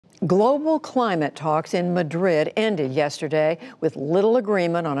Global climate talks in Madrid ended yesterday with little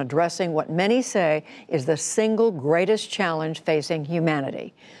agreement on addressing what many say is the single greatest challenge facing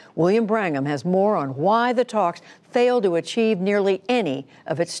humanity. William Brangham has more on why the talks failed to achieve nearly any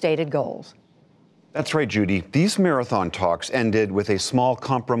of its stated goals. That's right, Judy. These marathon talks ended with a small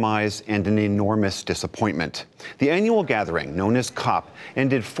compromise and an enormous disappointment. The annual gathering, known as COP,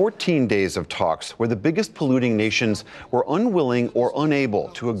 ended 14 days of talks where the biggest polluting nations were unwilling or unable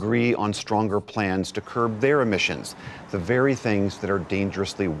to agree on stronger plans to curb their emissions, the very things that are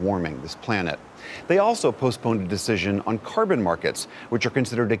dangerously warming this planet. They also postponed a decision on carbon markets, which are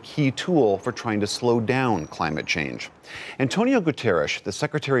considered a key tool for trying to slow down climate change. Antonio Guterres, the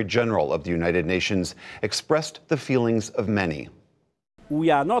Secretary General of the United Nations, expressed the feelings of many.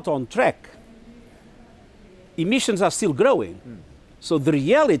 We are not on track. Emissions are still growing. So the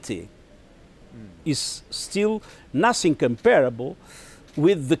reality is still nothing comparable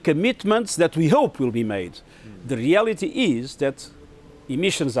with the commitments that we hope will be made. The reality is that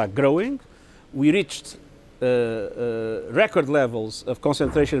emissions are growing. We reached record levels of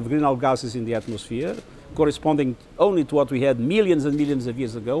concentration of greenhouse gases in the atmosphere, corresponding only to what we had millions and millions of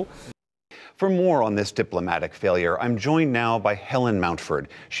years ago. For more on this diplomatic failure, I'm joined now by Helen Mountford.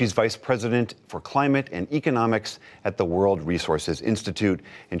 She's Vice President for Climate and Economics at the World Resources Institute,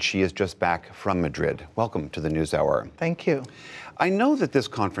 and she is just back from Madrid. Welcome to the NewsHour. Thank you. I know that this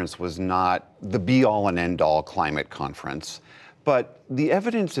conference was not the be-all and end-all climate conference, but the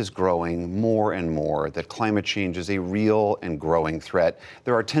evidence is growing more and more that climate change is a real and growing threat.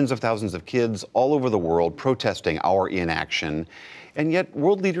 There are tens of thousands of kids all over the world protesting our inaction, and yet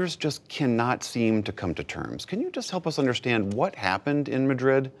world leaders just cannot seem to come to terms. Can you just help us understand what happened in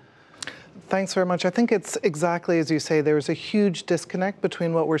Madrid? Thanks very much. I think it's exactly as you say. There's a huge disconnect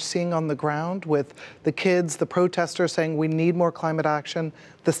between what we're seeing on the ground with the kids, the protesters saying we need more climate action.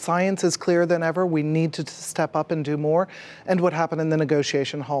 The science is clearer than ever. We need to step up and do more. And what happened in the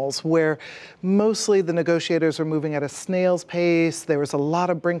negotiation halls, where mostly the negotiators are moving at a snail's pace. There was a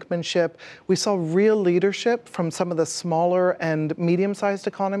lot of brinkmanship. We saw real leadership from some of the smaller and medium-sized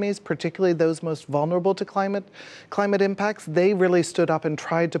economies, particularly those most vulnerable to climate impacts. They really stood up and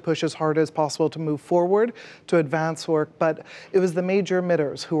tried to push as hard as possible to move forward, to advance work. But it was the major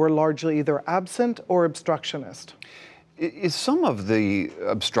emitters who were largely either absent or obstructionist. Is some of the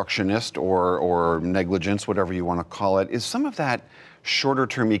obstructionist or negligence, whatever you want to call it, is some of that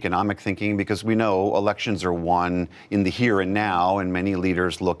shorter-term economic thinking? Because we know elections are won in the here and now, and many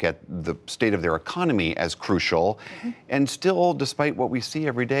leaders look at the state of their economy as crucial. And still, despite what we see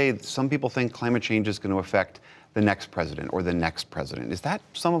every day, some people think climate change is going to affect the next president or the next president. Is that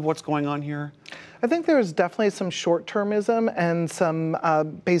some of what's going on here? I think there's definitely some short-termism and some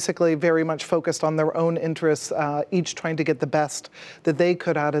basically very much focused on their own interests, each trying to get the best that they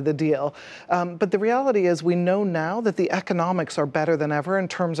could out of the deal. But the reality is we know now that the economics are better than ever in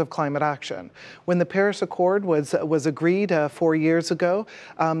terms of climate action. When the Paris Accord was agreed 4 years ago,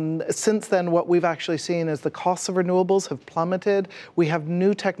 since then what we've actually seen is the costs of renewables have plummeted. We have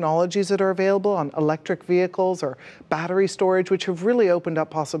new technologies that are available on electric vehicles or battery storage, which have really opened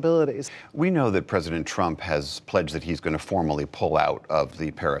up possibilities. We know that President Trump has pledged that he's going to formally pull out of the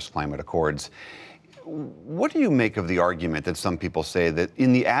Paris Climate Accords. What do you make of the argument that some people say that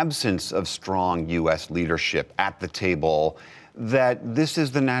in the absence of strong U.S. leadership at the table, that this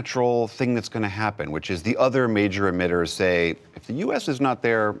is the natural thing that's going to happen, which is the other major emitters say, if the U.S. is not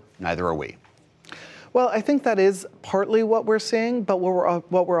there, neither are we? Well, I think that is partly what we're seeing, but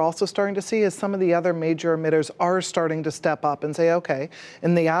what we're also starting to see is some of the other major emitters are starting to step up and say, okay,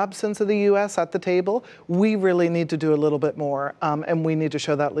 in the absence of the U.S. at the table, we really need to do a little bit more, and we need to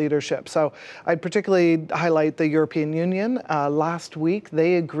show that leadership. So I'd particularly highlight the European Union. Last week,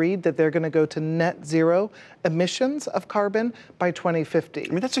 they agreed that they're going to go to net zero emissions of carbon by 2050. I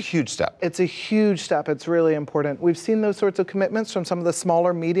mean, that's a huge step. It's a huge step. It's really important. We've seen those sorts of commitments from some of the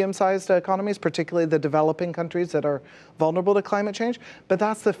smaller, medium-sized economies, particularly the developing countries that are vulnerable to climate change. But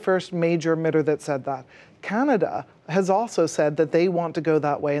that's the first major emitter that said that. Canada has also said that they want to go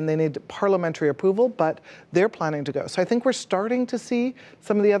that way and they need parliamentary approval, but they're planning to go. So I think we're starting to see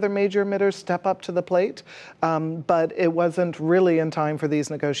some of the other major emitters step up to the plate, but it wasn't really in time for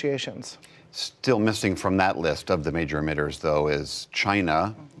these negotiations. Still missing from that list of the major emitters, though, is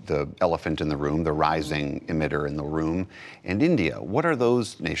China, the elephant in the room, the rising emitter in the room, and India. What are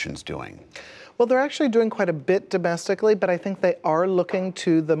those nations doing? Well, they're actually doing quite a bit domestically, but I think they are looking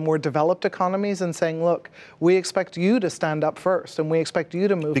to the more developed economies and saying, look, we expect you to stand up first, and we expect you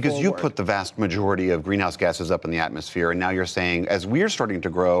to move because forward. you put the vast majority of greenhouse gases up in the atmosphere, and now you're saying, as we're starting to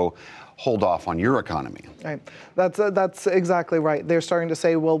grow, hold off on your economy. Right. That's exactly right. They're starting to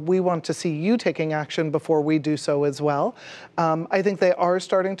say, well, we want to see you taking action before we do so as well. I think they are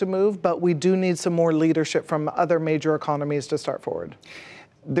starting to move, but we do need some more leadership from other major economies to start forward.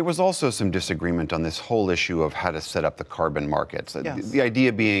 There was also some disagreement on this whole issue of how to set up the carbon markets. Yes. The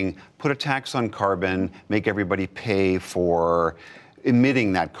idea being, put a tax on carbon, make everybody pay for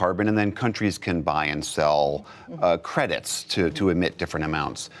emitting that carbon, and then countries can buy and sell credits to emit different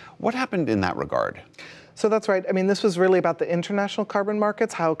amounts. What happened in that regard? So that's right. I mean, this was really about the international carbon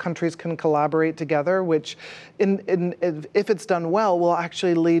markets, how countries can collaborate together, which, if it's done well, will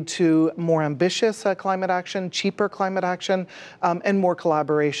actually lead to more ambitious climate action, cheaper climate action, and more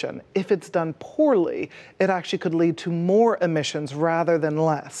collaboration. If it's done poorly, it actually could lead to more emissions rather than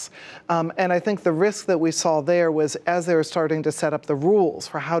less. And I think the risk that we saw there was, as they were starting to set up the rules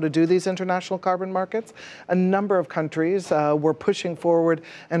for how to do these international carbon markets, a number of countries were pushing forward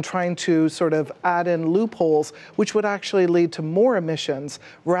and trying to sort of add in loopholes, which would actually lead to more emissions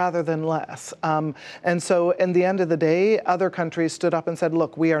rather than less. And so, in the end of the day, other countries stood up and said,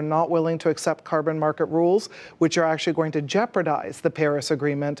 look, we are not willing to accept carbon market rules, which are actually going to jeopardize the Paris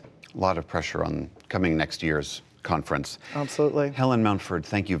Agreement. A lot of pressure on coming next year's conference. Absolutely. Helen Mountford,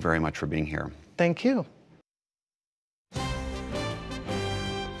 thank you very much for being here. Thank you.